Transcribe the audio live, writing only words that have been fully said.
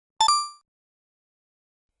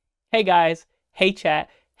Hey guys, hey chat,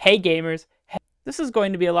 hey gamers. This is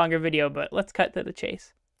going to be a longer video, but let's cut to the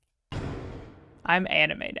chase. I'm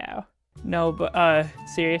anime now. No, but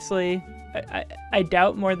seriously, I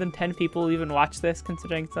doubt more than 10 people even watch this,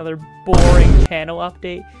 considering it's another boring channel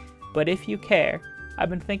update. But if you care, I've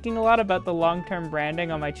been thinking a lot about the long-term branding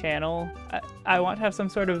on my channel. I want to have some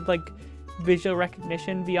sort of like visual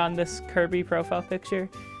recognition beyond this Kirby profile picture,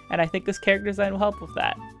 and I think this character design will help with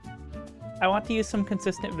that. I want to use some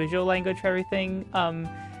consistent visual language for everything.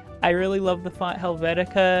 I really love the font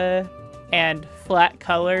Helvetica and flat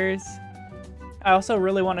colors. I also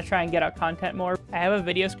really want to try and get out content more. I have a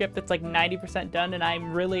video script that's like 90% done, and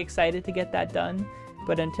I'm really excited to get that done.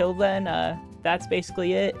 But until then, that's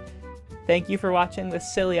basically it. Thank you for watching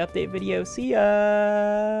this silly update video. See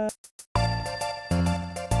ya!